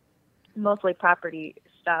mom, mostly property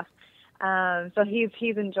stuff. So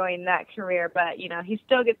he's enjoying that career, but he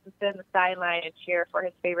still gets to sit in the sideline and cheer for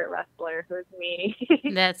his favorite wrestler, who's me.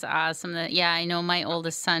 That's awesome. I know my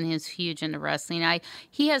oldest son is huge into wrestling.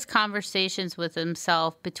 He has conversations with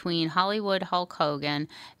himself between Hollywood Hulk Hogan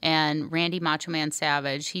and Randy Macho Man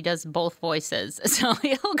Savage. He does both voices, so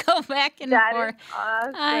he'll go back and forth. That is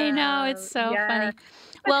awesome. I know, it's so funny.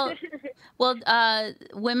 Well,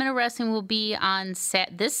 Women of Wrestling will be on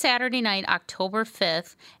this Saturday night, October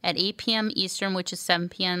 5th at 8 p.m. Eastern, which is 7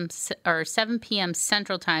 p.m. or 7 p.m.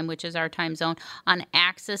 Central Time, which is our time zone, on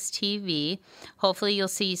Access TV. Hopefully you'll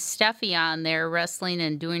see Steffi on there wrestling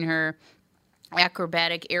and doing her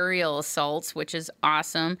acrobatic aerial assaults, which is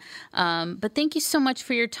awesome. But thank you so much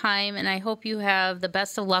for your time, and I hope you have the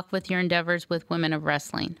best of luck with your endeavors with Women of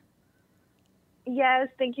Wrestling. Yes,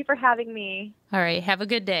 thank you for having me. All right, have a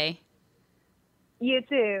good day. You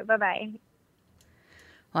too. Bye-bye.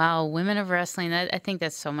 Wow, Women of Wrestling, I think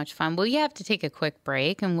that's so much fun. Well, you have to take a quick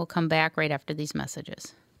break, and we'll come back right after these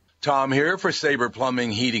messages. Tom here for Sabre Plumbing,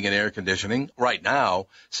 Heating, and Air Conditioning. Right now,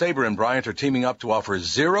 Sabre and Bryant are teaming up to offer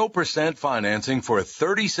 0% financing for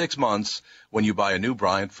 36 months when you buy a new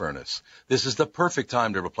Bryant furnace. This is the perfect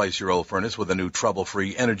time to replace your old furnace with a new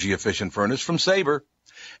trouble-free, energy-efficient furnace from Sabre.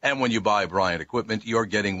 And when you buy Bryant equipment, you're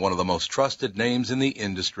getting one of the most trusted names in the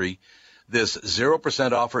industry. This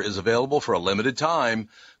 0% offer is available for a limited time.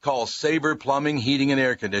 Call Sabre Plumbing, Heating, and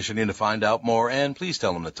Air Conditioning to find out more, and please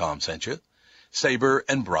tell them that Tom sent you. Sabre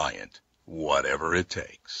and Bryant, whatever it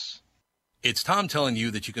takes. It's Tom telling you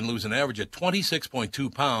that you can lose an average of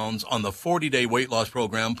 26.2 pounds on the 40-day weight loss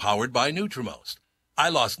program powered by Nutrimost. I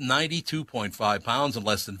lost 92.5 pounds in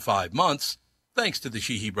less than 5 months, thanks to the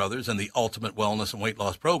Sheehy brothers and the Ultimate Wellness and Weight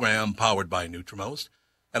Loss Program powered by Nutrimost.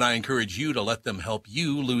 And I encourage you to let them help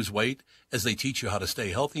you lose weight as they teach you how to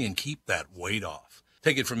stay healthy and keep that weight off.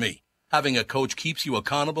 Take it from me. Having a coach keeps you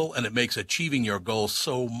accountable, and it makes achieving your goals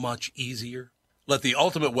so much easier. Let the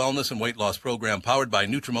Ultimate Wellness and Weight Loss Program powered by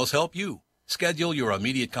Nutrimost help you. Schedule your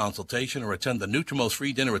immediate consultation or attend the Nutrimost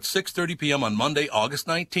free dinner at 6:30 p.m. on Monday, August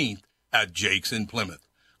 19th at Jake's in Plymouth.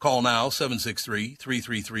 Call now,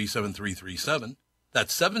 763-333-7337.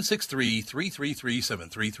 That's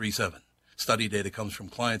 763-333-7337. Study data comes from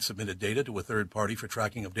client-submitted data to a third party for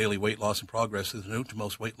tracking of daily weight loss and progress through the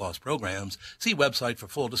Nutrimost weight loss programs. See website for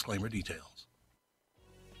full disclaimer details.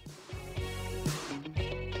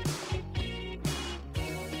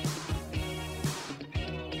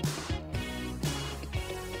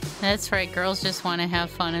 That's right. Girls just want to have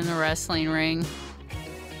fun in the wrestling ring.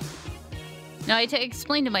 No, I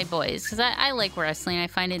explain to my boys, because I like wrestling. I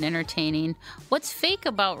find it entertaining. What's fake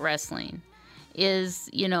about wrestling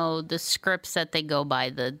is, the scripts that they go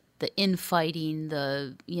by, the infighting,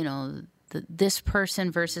 this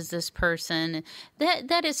person versus this person.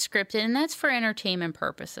 That is scripted, and that's for entertainment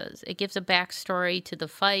purposes. It gives a backstory to the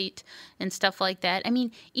fight and stuff like that. I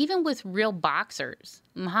mean, even with real boxers,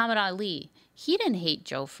 Muhammad Ali, he didn't hate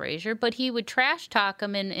Joe Frazier, but he would trash talk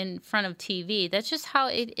him in front of TV. That's just how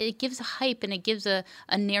it gives a hype, and it gives a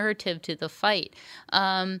narrative to the fight.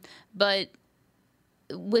 But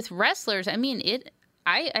with wrestlers, I mean,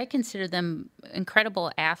 I consider them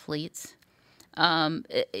incredible athletes. They're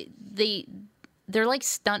like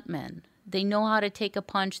stuntmen. They know how to take a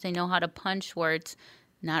punch. They know how to punch where it's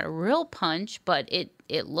not a real punch, but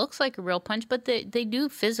it looks like a real punch, but they do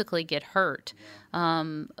physically get hurt.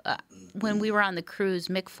 When we were on the cruise,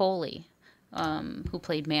 Mick Foley, who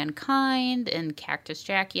played Mankind and Cactus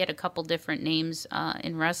Jack, he had a couple different names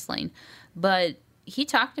in wrestling, but he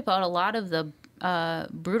talked about a lot of the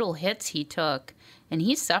brutal hits he took, and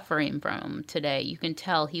he's suffering from them today. You can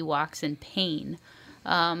tell he walks in pain.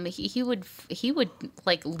 He would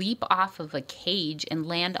like leap off of a cage and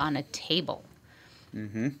land on a table.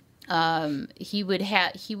 Mm-hmm. He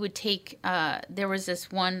would take. There was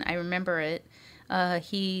this one, I remember it.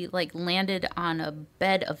 He like landed on a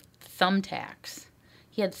bed of thumbtacks.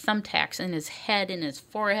 He had thumbtacks in his head, in his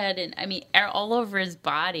forehead, and I mean all over his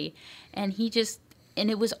body, and he just. and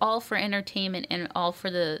it was all for entertainment and all for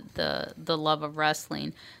the love of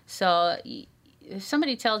wrestling. So if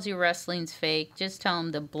somebody tells you wrestling's fake, just tell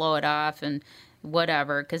them to blow it off and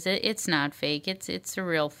whatever, because it's not fake. It's a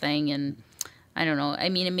real thing, and I don't know. I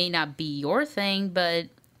mean, it may not be your thing, but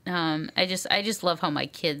I just love how my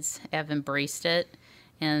kids have embraced it,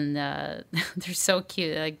 and they're so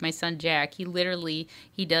cute. Like my son Jack, he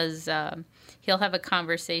does. He'll have a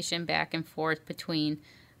conversation back and forth between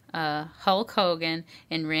Hulk Hogan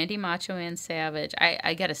and Randy Macho Man Savage.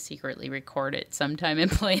 I got to secretly record it sometime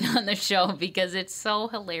and play it on the show because it's so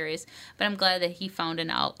hilarious. But I'm glad that he found an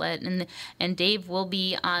outlet. And Dave will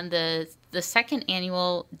be on the second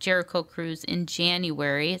annual Jericho Cruise in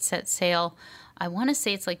January. It's at sale. I want to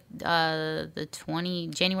say it's like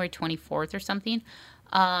January 24th or something.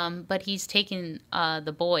 But he's taking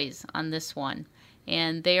the boys on this one.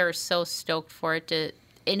 And they are so stoked for it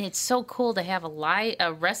and it's so cool to have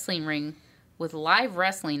a wrestling ring with live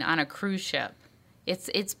wrestling on a cruise ship.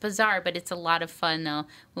 It's bizarre, but it's a lot of fun.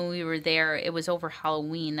 When we were there, it was over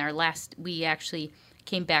Halloween. We actually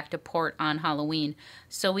came back to port on Halloween,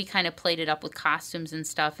 so we kind of played it up with costumes and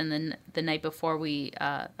stuff. And then the night before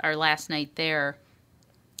our last night there,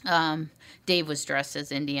 Dave was dressed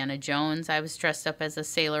as Indiana Jones. I was dressed up as a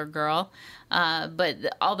sailor girl.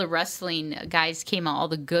 But all the wrestling guys came out, all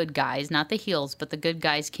the good guys, not the heels, but the good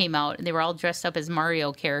guys came out. And they were all dressed up as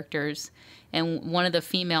Mario characters. And one of the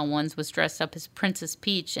female ones was dressed up as Princess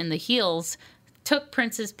Peach. And the heels took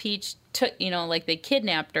Princess Peach, like they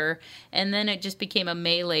kidnapped her. And then it just became a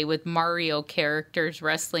melee with Mario characters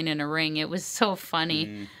wrestling in a ring. It was so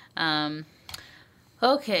funny.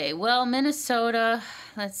 Okay, well, Minnesota,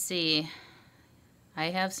 let's see. I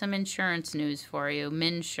have some insurance news for you.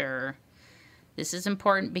 MNsure. This is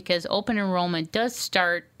important because open enrollment does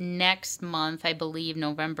start next month, I believe,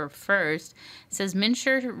 November 1st. It says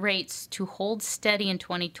MNsure rates to hold steady in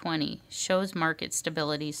 2020. Shows market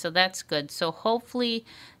stability, so that's good. So hopefully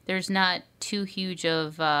there's not too huge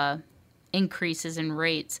of increases in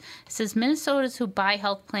rates. It says Minnesotans who buy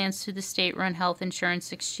health plans through the state-run health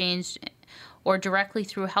insurance exchange or directly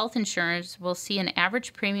through health insurance will see an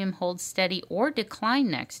average premium hold steady or decline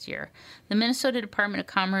next year. The Minnesota Department of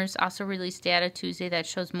Commerce also released data Tuesday that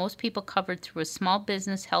shows most people covered through a small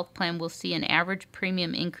business health plan will see an average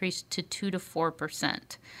premium increase to 2 to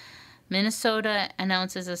 4%. Minnesota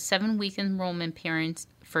announces a 7-week enrollment period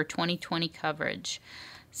for 2020 coverage.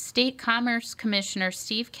 State Commerce Commissioner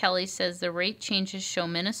Steve Kelly says the rate changes show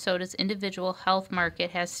Minnesota's individual health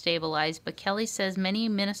market has stabilized, but Kelly says many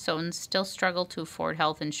Minnesotans still struggle to afford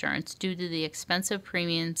health insurance due to the expensive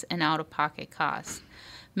premiums and out-of-pocket costs.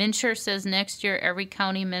 MNsure says next year every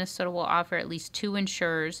county in Minnesota will offer at least 2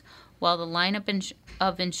 insurers, while the lineup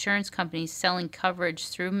of insurance companies selling coverage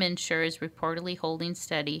through MNsure is reportedly holding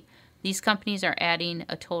steady. These companies are adding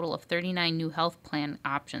a total of 39 new health plan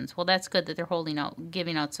options. Well, that's good that they're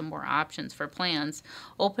giving out some more options for plans.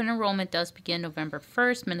 Open enrollment does begin November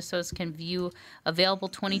 1st. Minnesotans can view available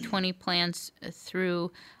 2020 plans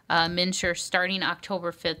through MNsure starting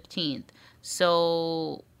October 15th.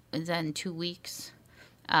 So is that in 2 weeks?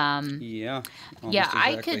 Yeah.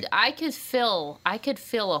 Exactly. I could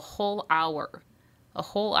fill a whole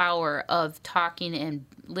hour of talking and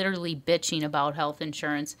literally bitching about health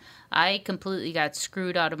insurance. I completely got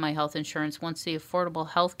screwed out of my health insurance once the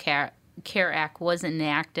Affordable Health Care Act was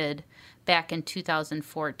enacted back in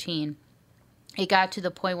 2014. It got to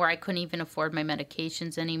the point where I couldn't even afford my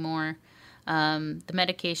medications anymore. The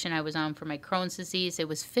medication I was on for my Crohn's disease, it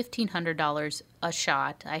was $1,500 a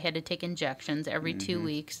shot. I had to take injections every 2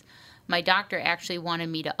 weeks. My doctor actually wanted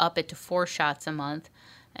me to up it to 4 shots a month.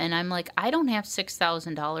 And I'm like, I don't have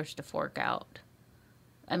 $6,000 to fork out.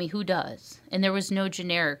 I mean, who does? And there was no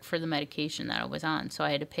generic for the medication that I was on, so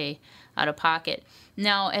I had to pay out of pocket.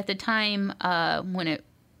 Now, at the time when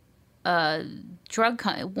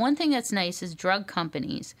one thing that's nice is drug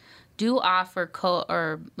companies do offer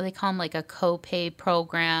or they call them like a co-pay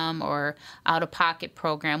program or out-of-pocket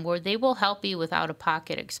program where they will help you with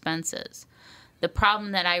out-of-pocket expenses. The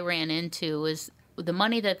problem that I ran into was the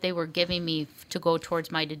money that they were giving me to go towards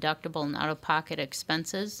my deductible and out-of-pocket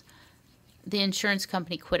expenses, the insurance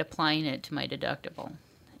company quit applying it to my deductible.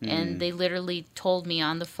 And they literally told me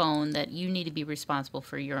on the phone that you need to be responsible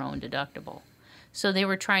for your own deductible. So they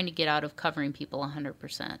were trying to get out of covering people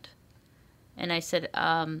 100%. And I said,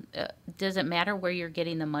 does it matter where you're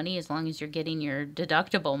getting the money as long as you're getting your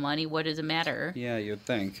deductible money? What does it matter? Yeah, you'd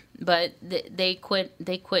think. But they quit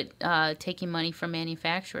taking money from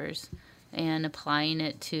manufacturers and applying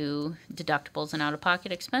it to deductibles and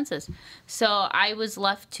out-of-pocket expenses. So I was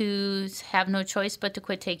left to have no choice but to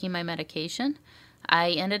quit taking my medication.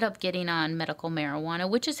 I ended up getting on medical marijuana,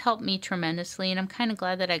 which has helped me tremendously, and I'm kind of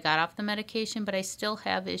glad that I got off the medication, but I still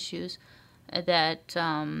have issues that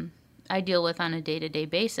I deal with on a day-to-day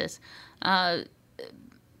basis. You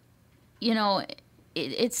know,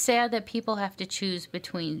 it's sad that people have to choose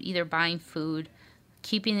between either buying food,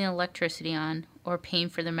 keeping the electricity on, or paying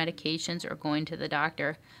for their medications or going to the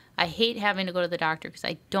doctor. I hate having to go to the doctor because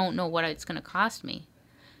I don't know what it's going to cost me.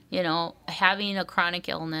 You know, having a chronic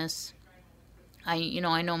illness, I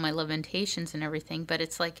know my limitations and everything, but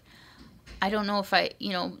it's like, I don't know if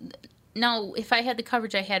now if I had the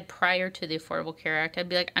coverage I had prior to the Affordable Care Act, I'd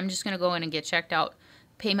be like, I'm just going to go in and get checked out,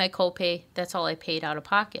 pay my copay. That's all I paid out of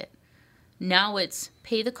pocket. Now it's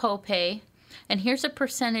pay the copay, and here's a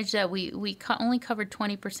percentage that we only covered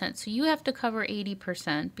 20%. So you have to cover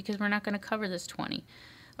 80% because we're not going to cover this 20,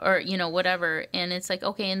 or whatever. And it's like,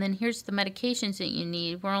 okay, and then here's the medications that you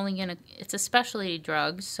need. We're only gonna. It's a specialty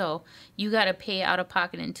drug, so you got to pay out of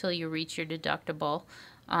pocket until you reach your deductible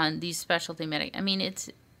on these specialty medic. I mean,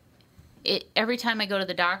 every time I go to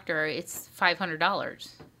the doctor, it's $500,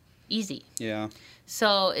 easy. Yeah.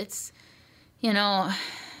 So it's, but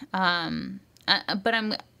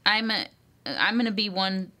I'm going to be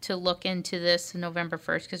one to look into this November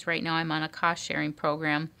 1st, because right now I'm on a cost sharing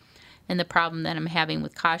program, and the problem that I'm having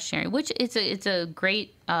with cost sharing, which it's a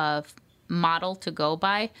great model to go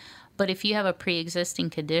by, but if you have a pre-existing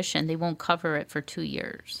condition, they won't cover it for 2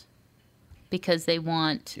 years because they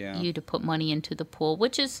want you to put money into the pool,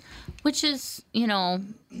 which is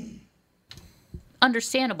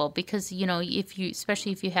understandable, because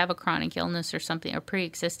especially if you have a chronic illness or something, a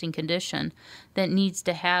pre-existing condition that needs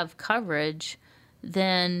to have coverage,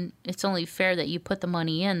 then it's only fair that you put the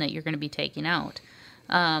money in that you're going to be taking out.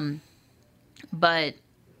 But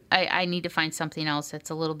I need to find something else that's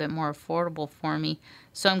a little bit more affordable for me.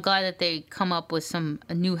 So I'm glad that they come up with some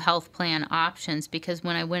new health plan options, because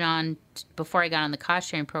when I went on, before I got on the cost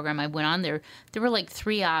sharing program, I went on there were like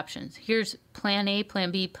 3 options. Here's plan A,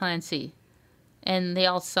 plan B, plan C. And they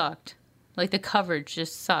all sucked. Like, the coverage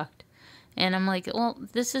just sucked. And I'm like, well,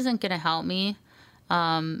 this isn't going to help me.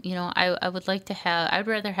 I would like to I'd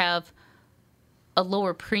rather have a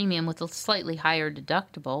lower premium with a slightly higher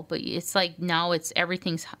deductible. But it's like now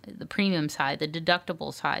the premium's high, the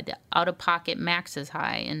deductible's high, the out-of-pocket max is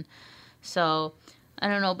high. And so, I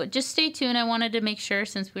don't know. But just stay tuned. I wanted to make sure,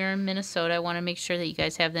 since we're in Minnesota, I want to make sure that you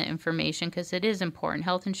guys have that information, because it is important.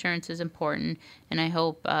 Health insurance is important, and I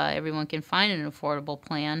hope everyone can find an affordable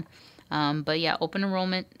plan. But yeah, open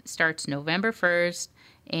enrollment starts November 1st,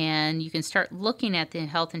 and you can start looking at the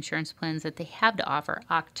health insurance plans that they have to offer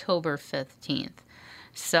October 15th.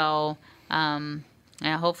 So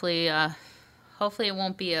hopefully it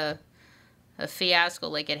won't be a fiasco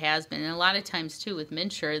like it has been. And a lot of times too with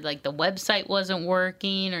MNsure, like the website wasn't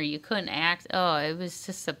working, or you couldn't it was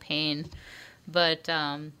just a pain. But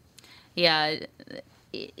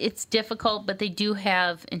it's difficult, but they do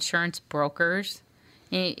have insurance brokers.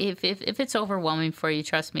 If it's overwhelming for you,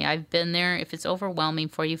 trust me, I've been there. If it's overwhelming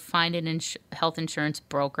for you, find an health insurance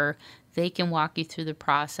broker. They can walk you through the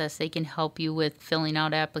process. They can help you with filling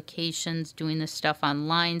out applications, doing this stuff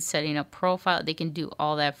online, setting up profile. They can do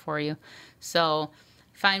all that for you. So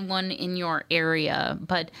find one in your area.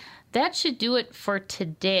 But that should do it for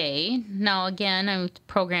today. Now, again, I'm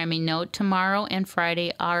programming note. Tomorrow and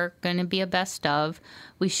Friday are going to be a best of.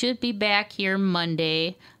 We should be back here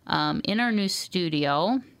Monday in our new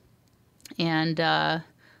studio. And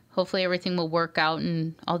hopefully everything will work out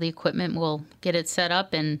and all the equipment will get it set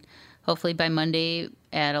up. And hopefully by Monday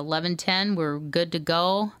at 11:10, we're good to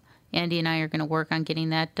go. Andy and I are going to work on getting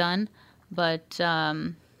that done. But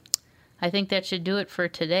I think that should do it for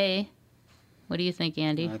today. What do you think,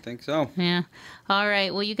 Andy? I think so. Yeah. All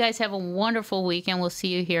right. Well, you guys have a wonderful weekend. We'll see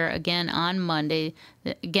you here again on Monday.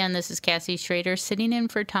 Again, this is Cassie Schrader sitting in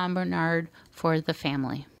for Tom Bernard for The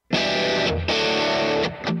Family.